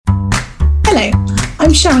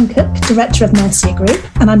I'm Sharon Cook, Director of Mercia Group,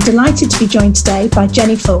 and I'm delighted to be joined today by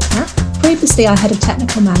Jenny Faulkner, previously our Head of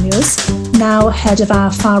Technical Manuals, now Head of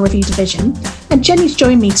our File Review Division. And Jenny's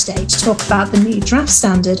joined me today to talk about the new draft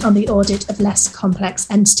standard on the audit of less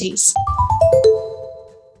complex entities.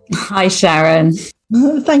 Hi, Sharon.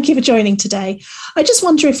 Thank you for joining today. I just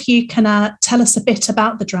wonder if you can tell us a bit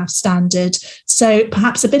about the draft standard. So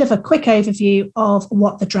perhaps a bit of a quick overview of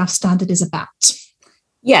what the draft standard is about.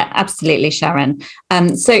 Yeah, absolutely, Sharon.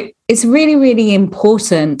 So it's really, really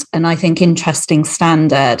important and I think interesting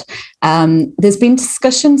standard. There's been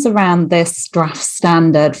discussions around this draft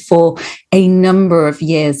standard for a number of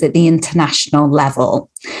years at the international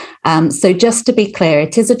level. So just to be clear,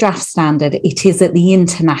 it is a draft standard. It is at the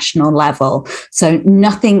international level. So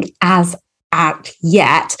nothing as at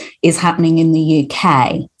yet is happening in the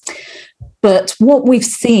UK. But what we've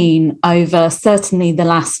seen over certainly the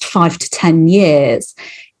last 5 to 10 years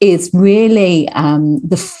is really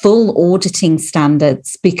the full auditing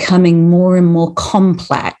standards becoming more and more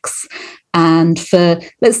complex. And for,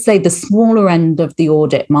 let's say, the smaller end of the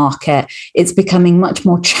audit market, it's becoming much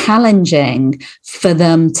more challenging for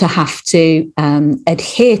them to have to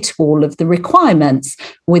adhere to all of the requirements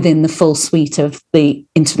within the full suite of the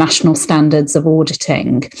international standards of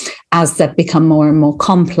auditing as they've become more and more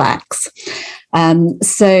complex.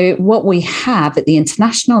 So what we have at the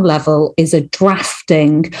international level is a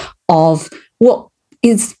drafting of what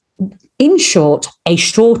is, in short, a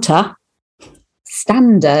shorter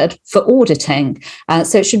standard for auditing.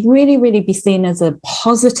 So it should really, really be seen as a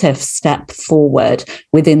positive step forward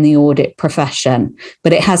within the audit profession,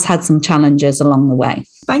 but it has had some challenges along the way.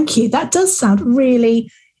 Thank you. That does sound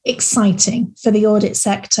really exciting for the audit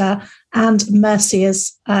sector and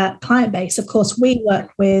Mercia's client base. Of course, we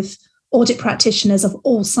work with audit practitioners of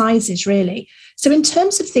all sizes, really. So in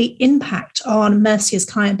terms of the impact on Mercia's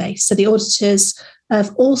client base, so the auditors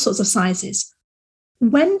of all sorts of sizes,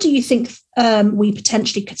 when do you think we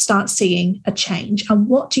potentially could start seeing a change? And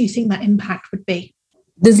what do you think that impact would be?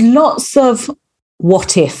 There's lots of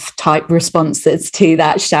what if type responses to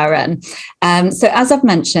that, Sharon. So as I've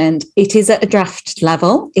mentioned, it is at a draft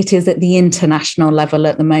level. It is at the international level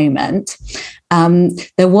at the moment.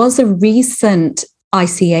 There was a recent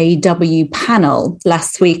ICAEW panel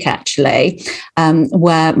last week, actually,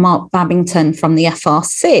 where Mark Babington from the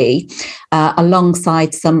FRC,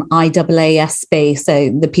 alongside some IAASB, so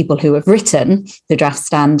the people who have written the draft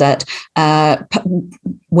standard,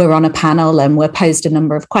 were on a panel and were posed a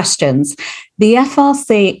number of questions. The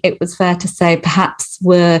FRC, it was fair to say, perhaps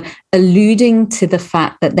were alluding to the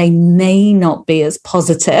fact that they may not be as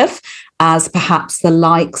positive as perhaps the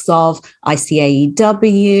likes of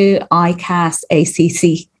ICAEW, ICAS,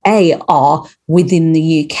 ACCA are within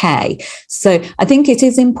the UK. So I think it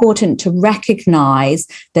is important to recognise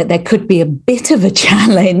that there could be a bit of a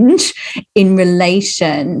challenge in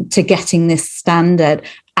relation to getting this standard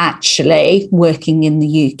actually working in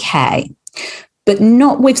the UK. But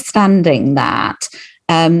notwithstanding that,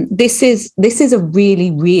 this is a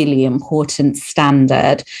really, really important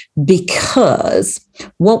standard, because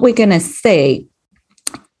what we're going to see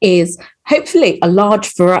is hopefully a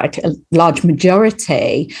large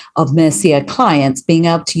majority of Mercia clients being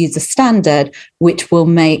able to use a standard which will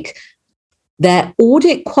make their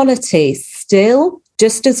audit quality still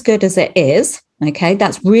just as good as it is. Okay,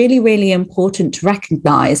 that's really, really important to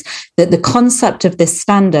recognise that the concept of this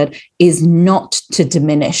standard is not to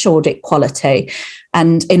diminish audit quality.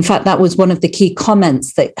 And in fact, that was one of the key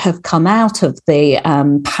comments that have come out of the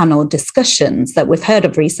panel discussions that we've heard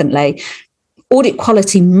of recently. Audit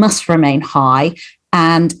quality must remain high,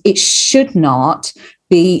 and it should not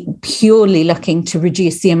be purely looking to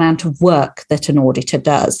reduce the amount of work that an auditor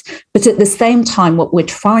does. But at the same time, what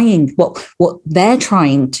they're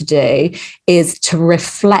trying to do is to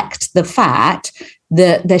reflect the fact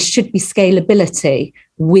that there should be scalability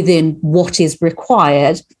within what is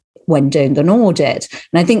required when doing an audit.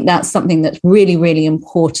 And I think that's something that's really, really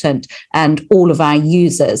important, and all of our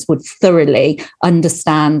users would thoroughly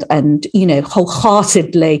understand and,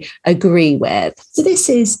 wholeheartedly agree with. So this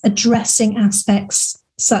is addressing aspects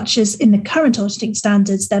such as in the current auditing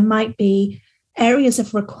standards, there might be areas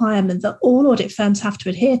of requirement that all audit firms have to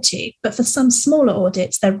adhere to, but for some smaller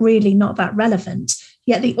audits, they're really not that relevant.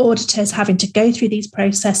 Yet the auditor is having to go through these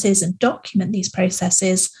processes and document these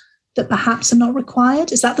processes that perhaps are not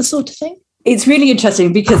required. Is that the sort of thing? It's really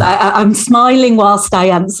interesting because I'm smiling whilst I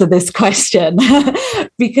answer this question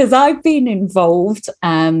because I've been involved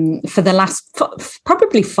for the last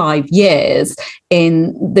probably 5 years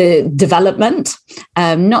in the development,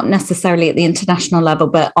 not necessarily at the international level,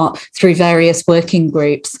 but through various working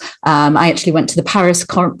groups. I actually went to the Paris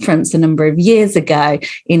conference a number of years ago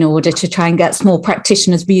in order to try and get small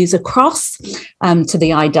practitioners' views across to the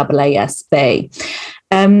IAASB.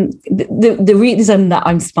 The reason that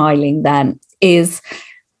I'm smiling then is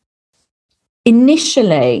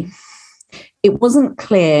initially it wasn't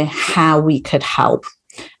clear how we could help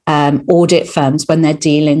audit firms when they're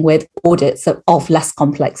dealing with audits of less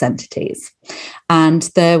complex entities. And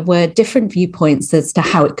there were different viewpoints as to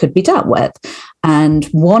how it could be dealt with. And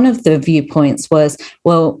one of the viewpoints was,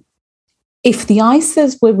 well, if the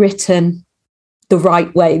ISAs were written the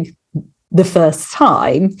right way the first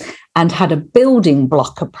time and had a building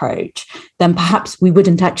block approach, then perhaps we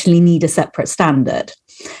wouldn't actually need a separate standard.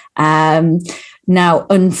 Now,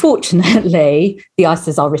 unfortunately, the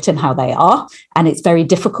ISAs are written how they are, and it's very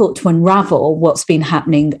difficult to unravel what's been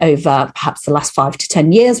happening over perhaps the last 5 to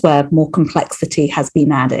 10 years where more complexity has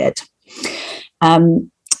been added.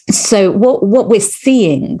 So what we're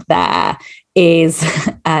seeing there is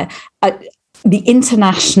the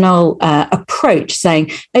international approach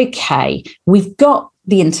saying, okay, we've got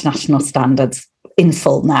the international standards in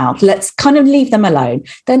full now, let's kind of leave them alone.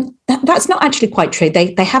 Then that's not actually quite true.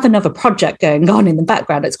 They have another project going on in the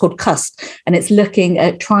background. It's called CUSP, and it's looking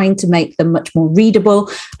at trying to make them much more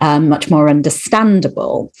readable, much more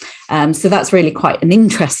understandable. So that's really quite an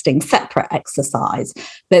interesting separate exercise.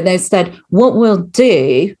 But they said what we'll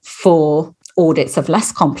do for audits of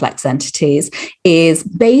less complex entities is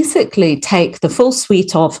basically take the full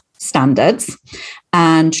suite of standards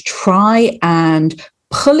and try and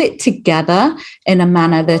pull it together in a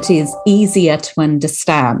manner that is easier to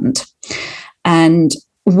understand. And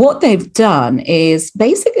what they've done is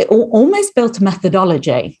basically almost built a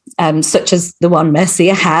methodology, such as the one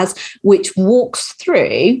Mercia has, which walks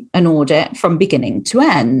through an audit from beginning to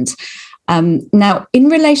end. Now, in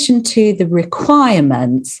relation to the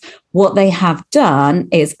requirements, what they have done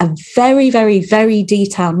is a very, very, very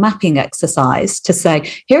detailed mapping exercise to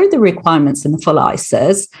say, here are the requirements in the full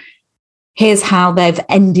ISAs. Here's how they've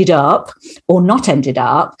ended up or not ended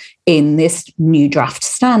up in this new draft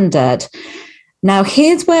standard. Now,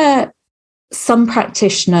 here's where some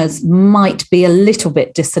practitioners might be a little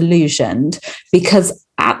bit disillusioned because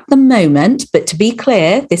at the moment, but to be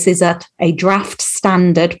clear, this is at a draft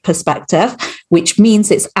standard perspective, which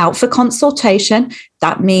means it's out for consultation.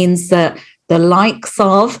 That means that the likes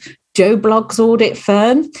of Joe Blogg's audit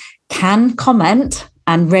firm can comment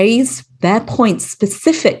and raise their points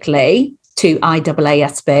specifically to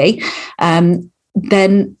IAASB.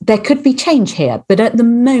 Then there could be change here. But at the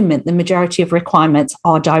moment, the majority of requirements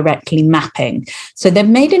are directly mapping. So they've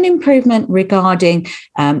made an improvement regarding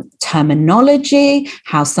terminology,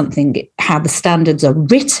 how the standards are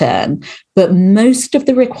written, but most of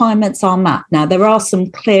the requirements are mapped. Now, there are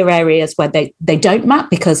some clear areas where they don't map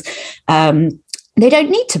because they don't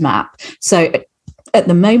need to map. So at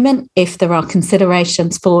the moment, if there are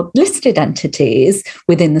considerations for listed entities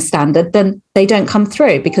within the standard, then they don't come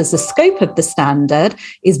through because the scope of the standard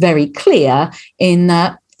is very clear in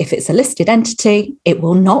that if it's a listed entity, it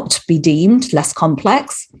will not be deemed less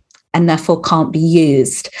complex and therefore can't be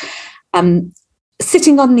used.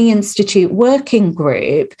 Sitting on the Institute working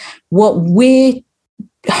group, what we're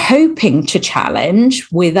hoping to challenge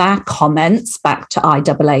with our comments back to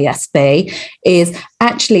IAASB is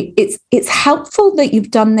actually it's helpful that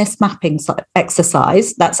you've done this mapping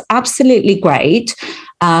exercise. That's absolutely great,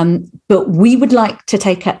 but we would like to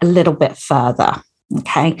take it a little bit further.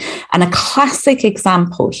 Okay, and a classic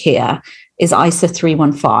example here is ISA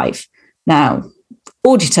 315. Now,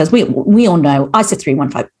 auditors, we all know ISA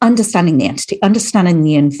 315, understanding the entity, understanding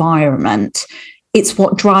the environment. It's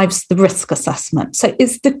what drives the risk assessment. So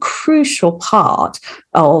it's the crucial part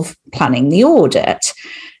of planning the audit.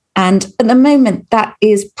 And at the moment, that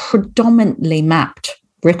is predominantly mapped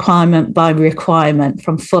requirement by requirement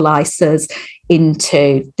from full ISAs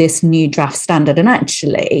into this new draft standard. And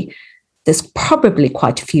actually, there's probably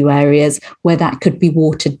quite a few areas where that could be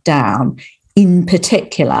watered down, in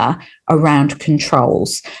particular around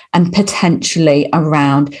controls and potentially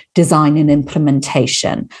around design and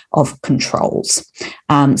implementation of controls.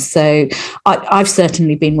 So I've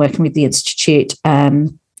certainly been working with the Institute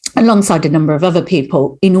alongside a number of other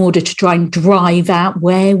people in order to try and drive out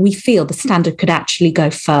where we feel the standard could actually go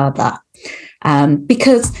further.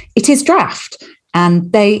 Because it is draft.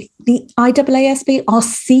 And the IAASB are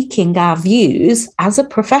seeking our views as a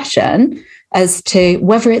profession as to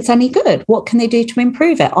whether it's any good. What can they do to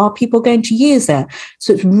improve it? Are people going to use it?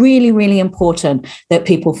 So it's really, really important that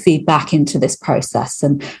people feed back into this process.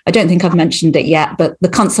 And I don't think I've mentioned it yet, but the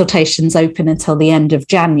consultation's open until the end of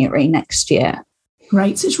January next year.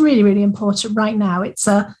 Right. So it's really, really important right now. It's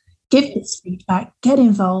give this feedback, get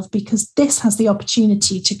involved, because this has the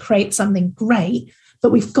opportunity to create something great,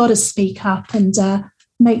 but we've got to speak up and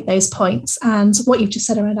make those points. And what you've just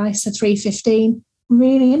said around ISA 315,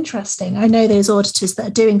 really interesting. I know those auditors that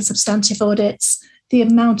are doing substantive audits, the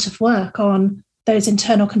amount of work on those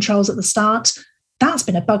internal controls at the start, that's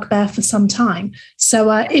been a bugbear for some time. So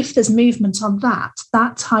if there's movement on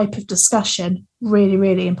that type of discussion, really,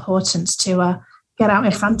 really important to get out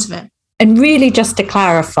in front of it. And really, just to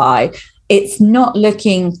clarify, it's not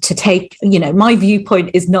looking to take, my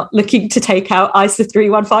viewpoint is not looking to take out ISA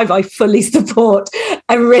 315. I fully support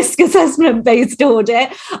a risk assessment based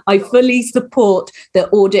audit. I fully support that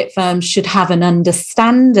audit firms should have an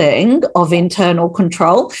understanding of internal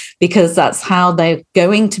control, because that's how they're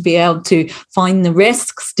going to be able to find the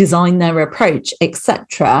risks, design their approach,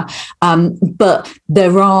 etc. But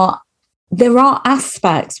there are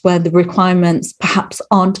aspects where the requirements perhaps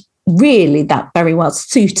aren't really that very well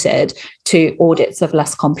suited to audits of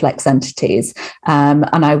less complex entities. And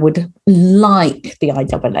I would like the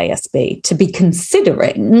IAASB to be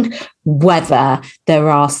considering whether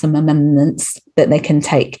there are some amendments that they can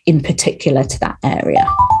take in particular to that area.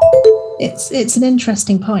 It's an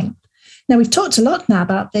interesting point. Now, we've talked a lot now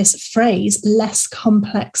about this phrase, less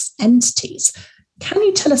complex entities. Can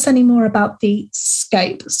you tell us any more about the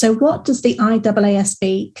scope? So what does the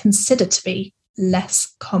IAASB consider to be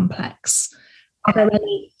less complex? Are there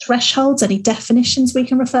any thresholds, any definitions we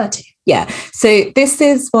can refer to? Yeah, so this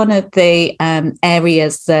is one of the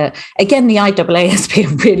areas that, again, the IAASB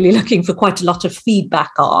are really looking for quite a lot of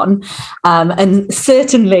feedback on, and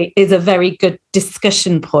certainly is a very good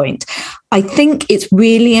discussion point. I think it's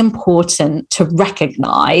really important to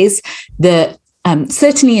recognise that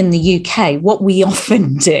certainly in the UK, what we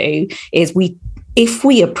often do is if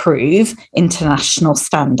we approve international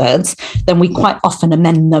standards, then we quite often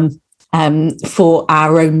amend them for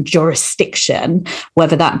our own jurisdiction,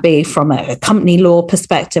 whether that be from a company law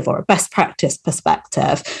perspective or a best practice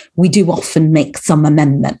perspective. We do often make some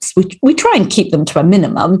amendments. We try and keep them to a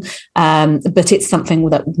minimum, but it's something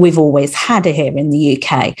that we've always had here in the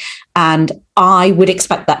UK. And I would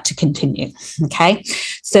expect that to continue. Okay.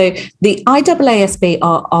 So the IAASB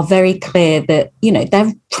are very clear that,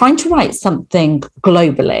 they're trying to write something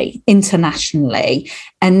globally, internationally,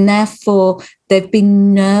 and therefore they've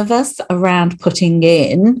been nervous around putting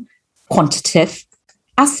in quantitative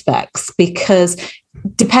aspects, because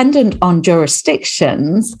dependent on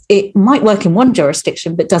jurisdictions, it might work in one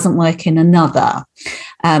jurisdiction, but doesn't work in another.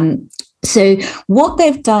 So what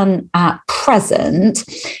they've done at present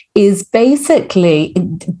is basically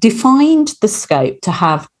defined the scope to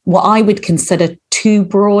have what I would consider two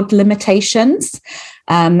broad limitations.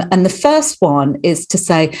 And the first one is to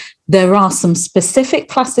say there are some specific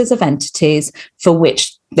classes of entities for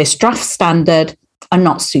which this draft standard are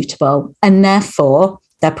not suitable, and therefore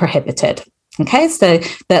they're prohibited. Okay, so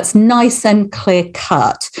that's nice and clear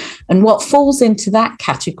cut. And what falls into that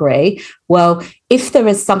category? Well, if there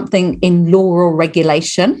is something in law or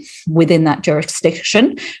regulation within that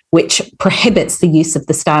jurisdiction which prohibits the use of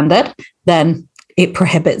the standard, then it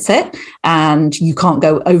prohibits it, and you can't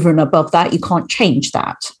go over and above that. You can't change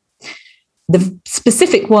that. The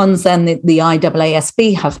specific ones then the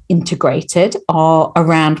IAASB have integrated are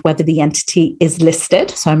around whether the entity is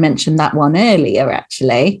listed. So I mentioned that one earlier,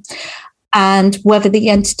 actually. And whether the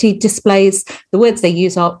entity displays, the words they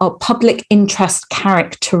use are public interest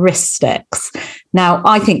characteristics. Now,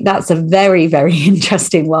 I think that's a very, very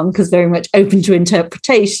interesting one, because very much open to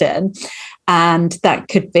interpretation. And that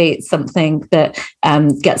could be something that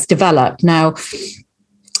gets developed. Now,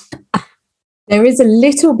 there is a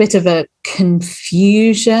little bit of a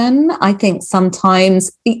confusion, I think,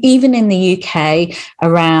 sometimes, even in the UK,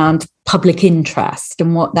 around public interest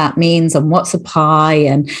and what that means and what's a pie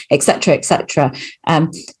and et cetera, et cetera.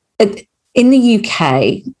 In the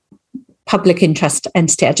UK, public interest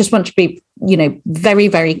entity, I just want to be, very,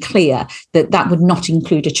 very clear that would not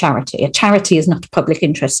include a charity. A charity is not a public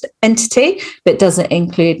interest entity, but doesn't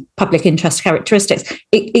include public interest characteristics.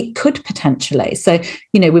 It could potentially. So,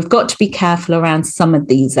 we've got to be careful around some of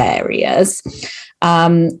these areas.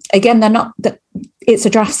 Again, they're not, it's a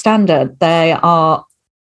draft standard. They are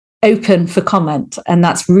open for comment. And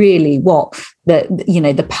that's really what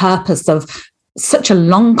the purpose of such a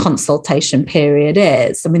long consultation period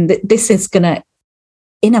is. I mean, this is going to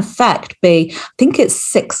in effect be, I think it's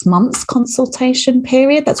 6 months consultation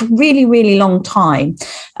period. That's a really, really long time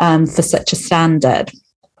for such a standard.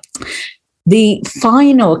 The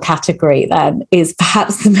final category then is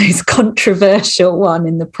perhaps the most controversial one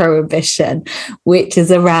in the prohibition, which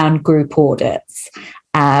is around group audits.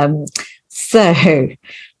 So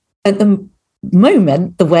at the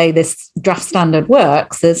moment, the way this draft standard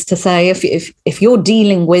works is to say if you're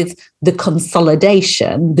dealing with the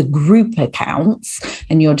consolidation, the group accounts,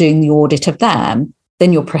 and you're doing the audit of them,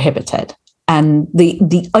 then you're prohibited. And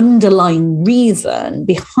the underlying reason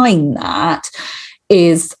behind that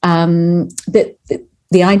is that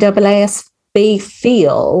the IAASB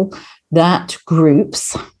feel that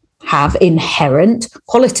groups have inherent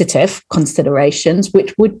qualitative considerations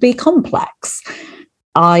which would be complex.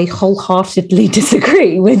 I wholeheartedly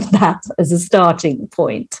disagree with that as a starting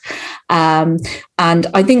point. And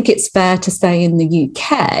I think it's fair to say in the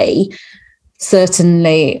UK,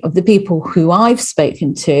 certainly of the people who I've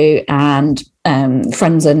spoken to and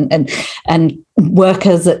friends and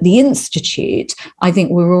workers at the Institute, I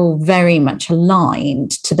think we're all very much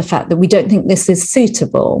aligned to the fact that we don't think this is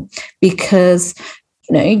suitable because,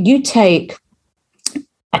 you take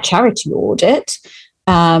a charity audit,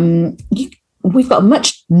 we've got a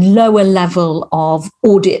much lower level of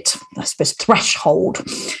audit, I suppose, threshold,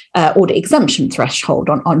 audit exemption threshold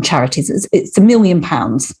on charities. It's £1 million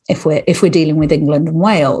if we're dealing with England and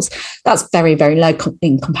Wales. That's very, very low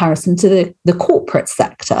in comparison to the corporate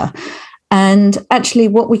sector. And actually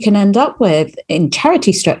what we can end up with in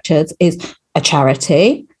charity structures is a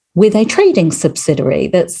charity with a trading subsidiary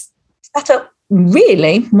that's set up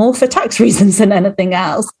really more for tax reasons than anything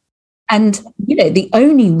else. And, the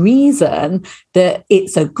only reason that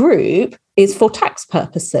it's a group is for tax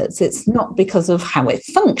purposes. It's not because of how it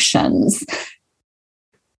functions.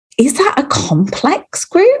 Is that a complex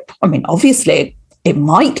group? I mean, obviously, it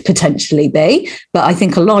might potentially be, but I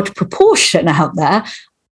think a large proportion out there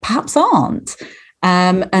perhaps aren't.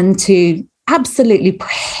 And to absolutely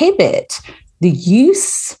prohibit the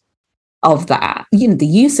use of that, the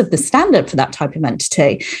use of the standard for that type of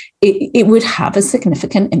entity, it would have a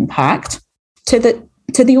significant impact to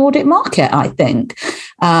the audit market, I think.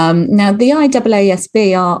 Now, the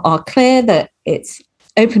IAASB are clear that it's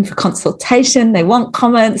open for consultation. They want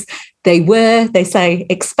comments. They say,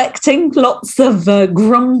 expecting lots of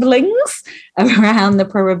grumblings around the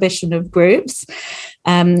prohibition of groups.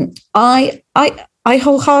 I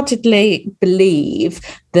wholeheartedly believe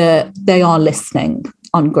that they are listening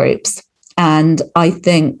on groups. And I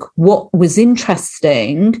think what was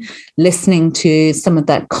interesting listening to some of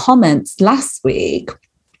their comments last week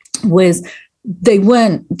was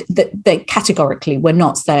they categorically were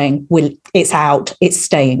not saying, well, it's out, it's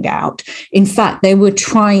staying out. In fact, they were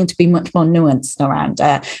trying to be much more nuanced around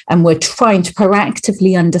it and were trying to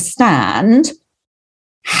proactively understand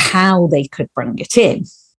how they could bring it in.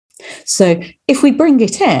 So if we bring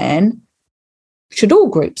it in, should all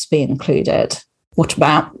groups be included? What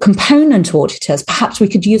about component auditors? Perhaps we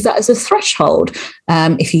could use that as a threshold.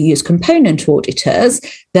 If you use component auditors,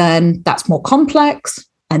 then that's more complex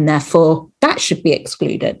and therefore that should be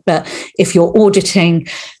excluded. But if you're auditing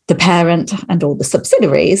the parent and all the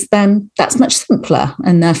subsidiaries, then that's much simpler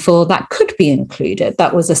and therefore that could be included.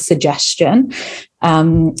 That was a suggestion.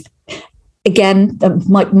 Again,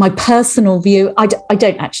 my personal view, I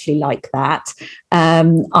don't actually like that.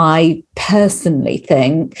 I personally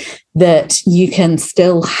think that you can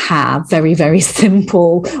still have very, very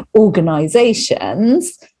simple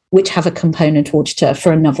organisations which have a component auditor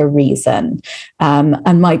for another reason.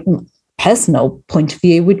 And my personal point of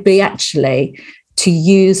view would be actually to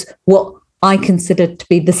use what I consider to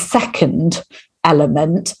be the second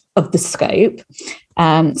element of the scope.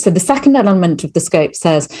 So the second element of the scope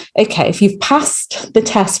says, okay, if you've passed the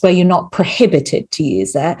test where you're not prohibited to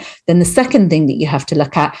use it, then the second thing that you have to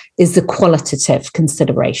look at is the qualitative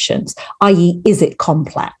considerations, i.e., is it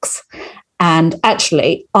complex? And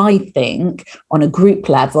actually, I think on a group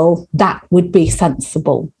level, that would be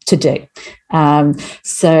sensible to do.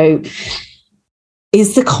 So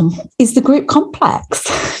is the group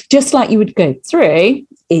complex? Just like you would go through,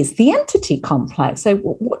 is the entity complex? So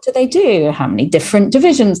what do they do? How many different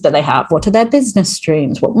divisions do they have? What are their business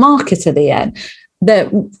streams? What market are they in? They're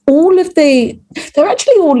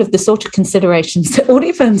actually all of the sort of considerations that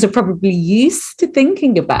audit firms are probably used to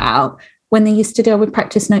thinking about when they used to deal with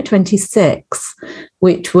Practice Note 26,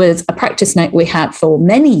 which was a practice note we had for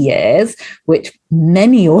many years, which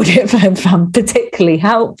many audit firms found particularly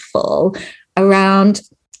helpful around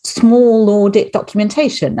small audit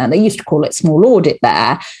documentation. And they used to call it small audit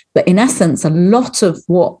there. But in essence, a lot of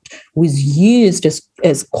what was used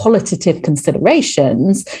as qualitative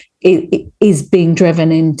considerations is being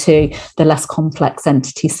driven into the less complex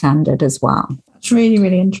entity standard as well. It's really,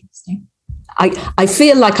 really interesting. I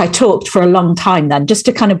feel like I talked for a long time then, just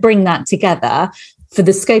to kind of bring that together. For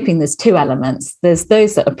the scoping, there's two elements. There's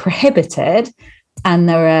those that are prohibited, and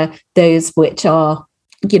there are those which are,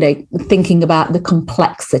 thinking about the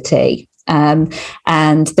complexity. And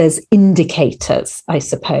there's indicators, I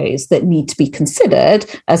suppose, that need to be considered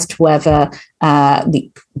as to whether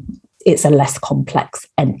it's a less complex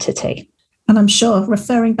entity. And I'm sure,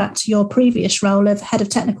 referring back to your previous role of head of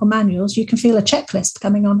technical manuals, you can feel a checklist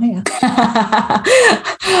coming on here.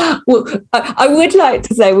 Well, I would like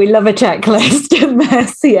to say we love a checklist at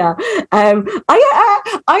Mercia.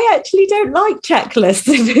 I actually don't like checklists,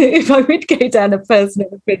 if I would go down a personal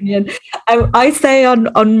opinion. I say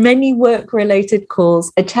on many work-related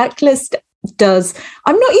calls, a checklist does,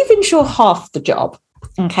 I'm not even sure, half the job.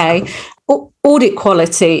 Okay. Audit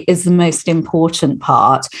quality is the most important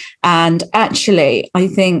part. And actually, I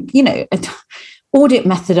think, audit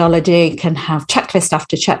methodology can have checklist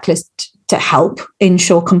after checklist to help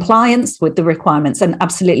ensure compliance with the requirements. And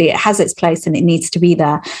absolutely, it has its place and it needs to be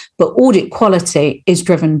there. But audit quality is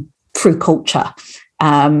driven through culture.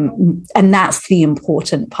 And that's the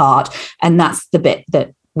important part. And that's the bit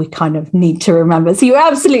that we kind of need to remember. So you're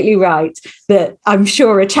absolutely right that I'm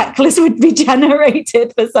sure a checklist would be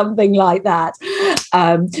generated for something like that.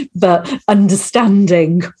 But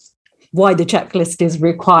understanding why the checklist is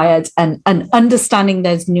required and understanding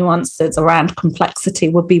those nuances around complexity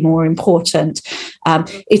would be more important.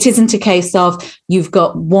 It isn't a case of you've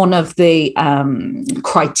got one of the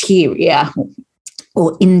criteria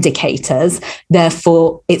or indicators,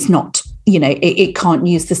 therefore it's not, it can't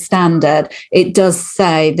use the standard. It does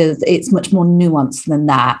say that it's much more nuanced than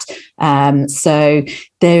that. So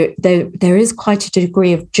there is quite a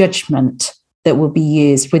degree of judgment that will be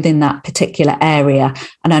used within that particular area.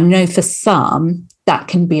 And I know for some that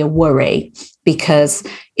can be a worry, because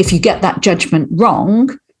if you get that judgment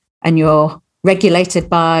wrong and you're regulated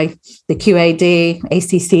by the QAD,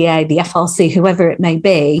 ACCA, the FRC, whoever it may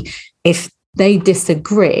be, if they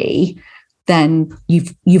disagree, then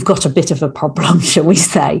you've got a bit of a problem, shall we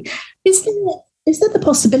say. Is there the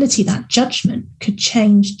possibility that judgment could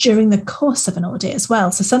change during the course of an audit as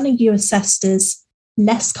well? So something you assessed as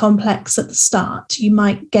less complex at the start, you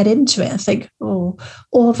might get into it and think, or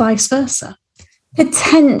vice versa.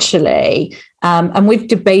 Potentially, and we've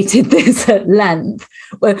debated this at length,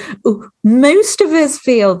 where most of us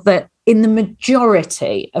feel that in the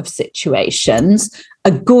majority of situations,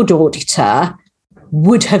 a good auditor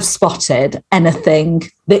would have spotted anything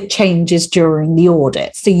that changes during the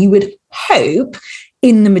audit. So you would hope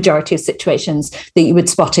in the majority of situations that you would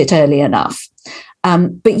spot it early enough.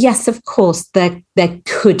 But yes, of course, there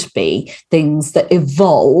could be things that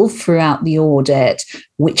evolve throughout the audit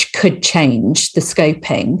which could change the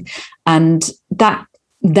scoping. And that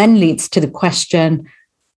then leads to the question,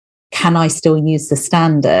 can I still use the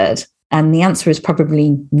standard? And the answer is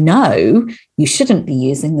probably no, you shouldn't be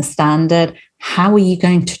using the standard. How are you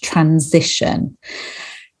going to transition?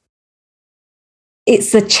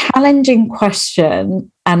 It's a challenging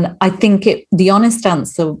question. And I think the honest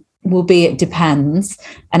answer will be it depends.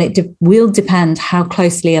 And it will depend how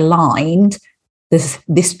closely aligned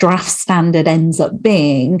this draft standard ends up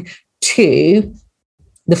being to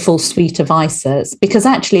the full suite of ISAs. Because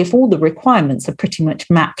actually, if all the requirements are pretty much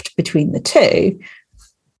mapped between the two,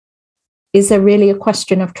 is there really a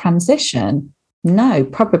question of transition? No,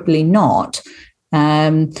 probably not.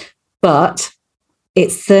 But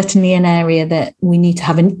it's certainly an area that we need to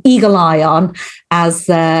have an eagle eye on as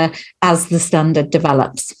the standard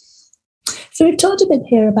develops. So we've talked a bit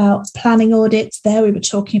here about planning audits there. We were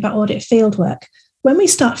talking about audit fieldwork. When we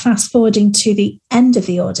start fast forwarding to the end of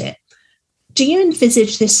the audit, do you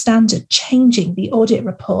envisage this standard changing the audit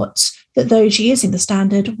reports that those using the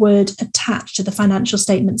standard would attach to the financial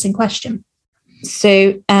statements in question?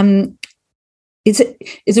 So it's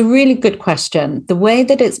a really good question. The way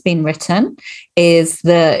that it's been written is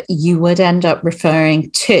that you would end up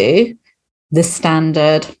referring to the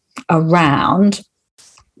standard around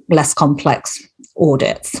less complex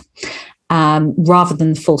audits rather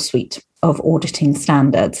than the full suite of auditing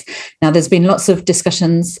standards. Now, there's been lots of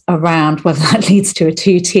discussions around whether that leads to a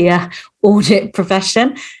two-tier audit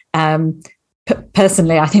profession.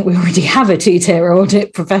 Personally, I think we already have a two-tier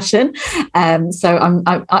audit profession, so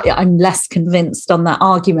I'm less convinced on that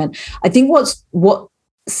argument. I think what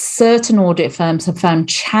certain audit firms have found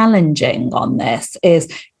challenging on this is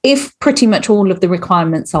if pretty much all of the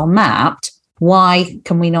requirements are mapped, why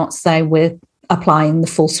can we not say we're applying the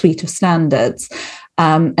full suite of standards?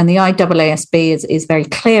 And the IAASB is very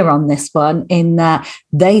clear on this one, in that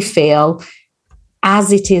they feel,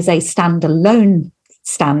 as it is a standalone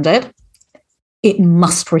standard, it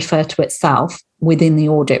must refer to itself within the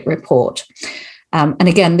audit report. And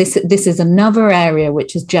again, this is another area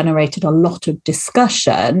which has generated a lot of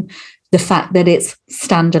discussion, the fact that it's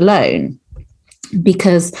standalone.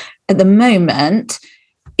 Because at the moment,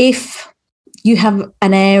 if you have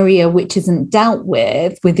an area which isn't dealt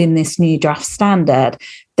with within this new draft standard,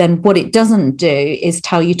 then what it doesn't do is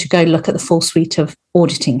tell you to go look at the full suite of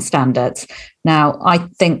auditing standards. Now, I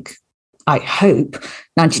hope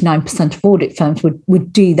 99% of audit firms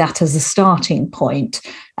would do that as a starting point.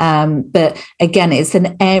 But again, it's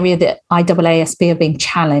an area that IAASB are being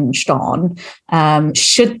challenged on.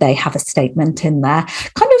 Should they have a statement in there?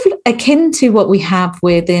 Kind of akin to what we have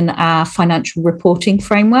within our financial reporting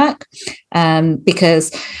framework,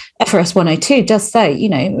 because FRS 102 does say,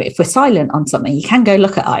 if we're silent on something, you can go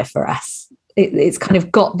look at IFRS. It's kind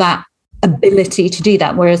of got that ability to do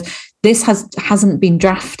that, whereas this hasn't been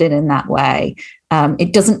drafted in that way.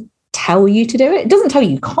 It doesn't tell you to do it. It doesn't tell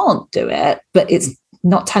you can't do it, but it's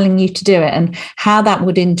not telling you to do it. And how that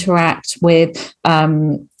would interact with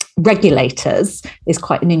regulators is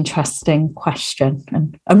quite an interesting question,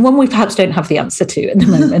 and one we perhaps don't have the answer to at the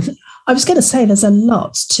moment. I was going to say there's a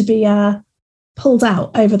lot to be pulled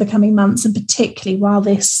out over the coming months, and particularly while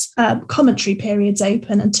this commentary period's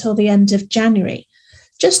open until the end of January.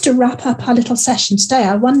 Just to wrap up our little session today,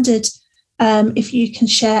 I wondered if you can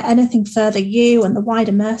share anything further you and the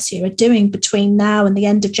wider Mercia are doing between now and the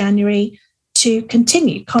end of January to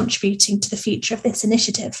continue contributing to the future of this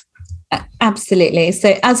initiative. Absolutely.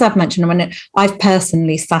 So as I've mentioned, I've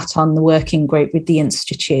personally sat on the working group with the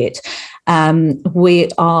Institute. We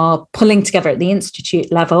are pulling together at the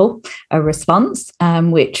Institute level a response,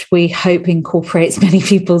 which we hope incorporates many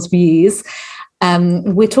people's views.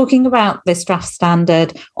 We're talking about this draft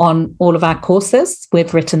standard on all of our courses.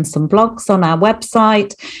 We've written some blogs on our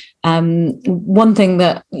website. One thing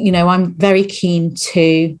that, I'm very keen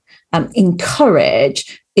to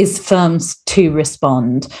encourage is firms to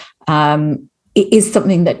respond. It is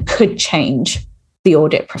something that could change the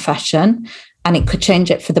audit profession, and it could change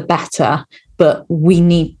it for the better, but we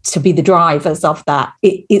need to be the drivers of that.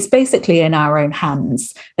 It's basically in our own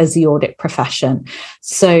hands as the audit profession.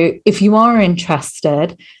 So if you are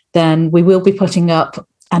interested, then we will be putting up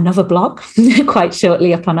another blog quite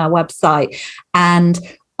shortly up on our website. And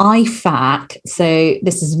IFAC, so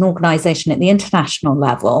this is an organisation at the international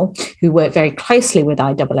level who work very closely with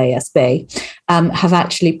IAASB, have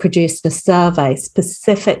actually produced a survey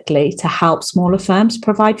specifically to help smaller firms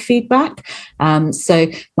provide feedback. So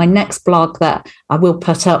my next blog that I will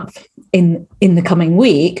put up in the coming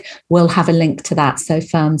week will have a link to that, so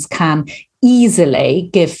firms can easily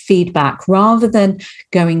give feedback rather than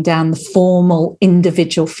going down the formal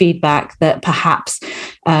individual feedback that perhaps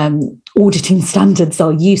auditing standards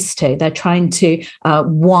are used to. They're trying to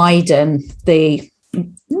widen the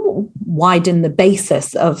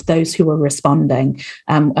basis of those who are responding,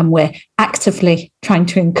 and we're actively trying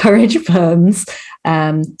to encourage firms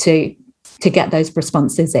to get those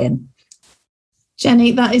responses in.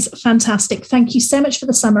 Jenny, that is fantastic. Thank you so much for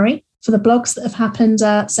the summary, for the blogs that have happened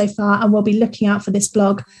so far, and we'll be looking out for this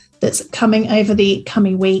blog that's coming over the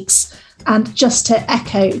coming weeks. And just to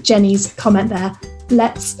echo Jenny's comment there,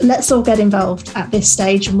 let's all get involved at this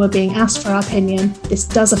stage, and we're being asked for our opinion. This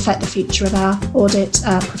does affect the future of our audit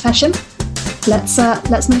profession.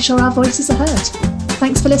 Let's make sure our voices are heard.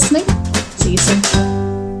 Thanks for listening. See you soon.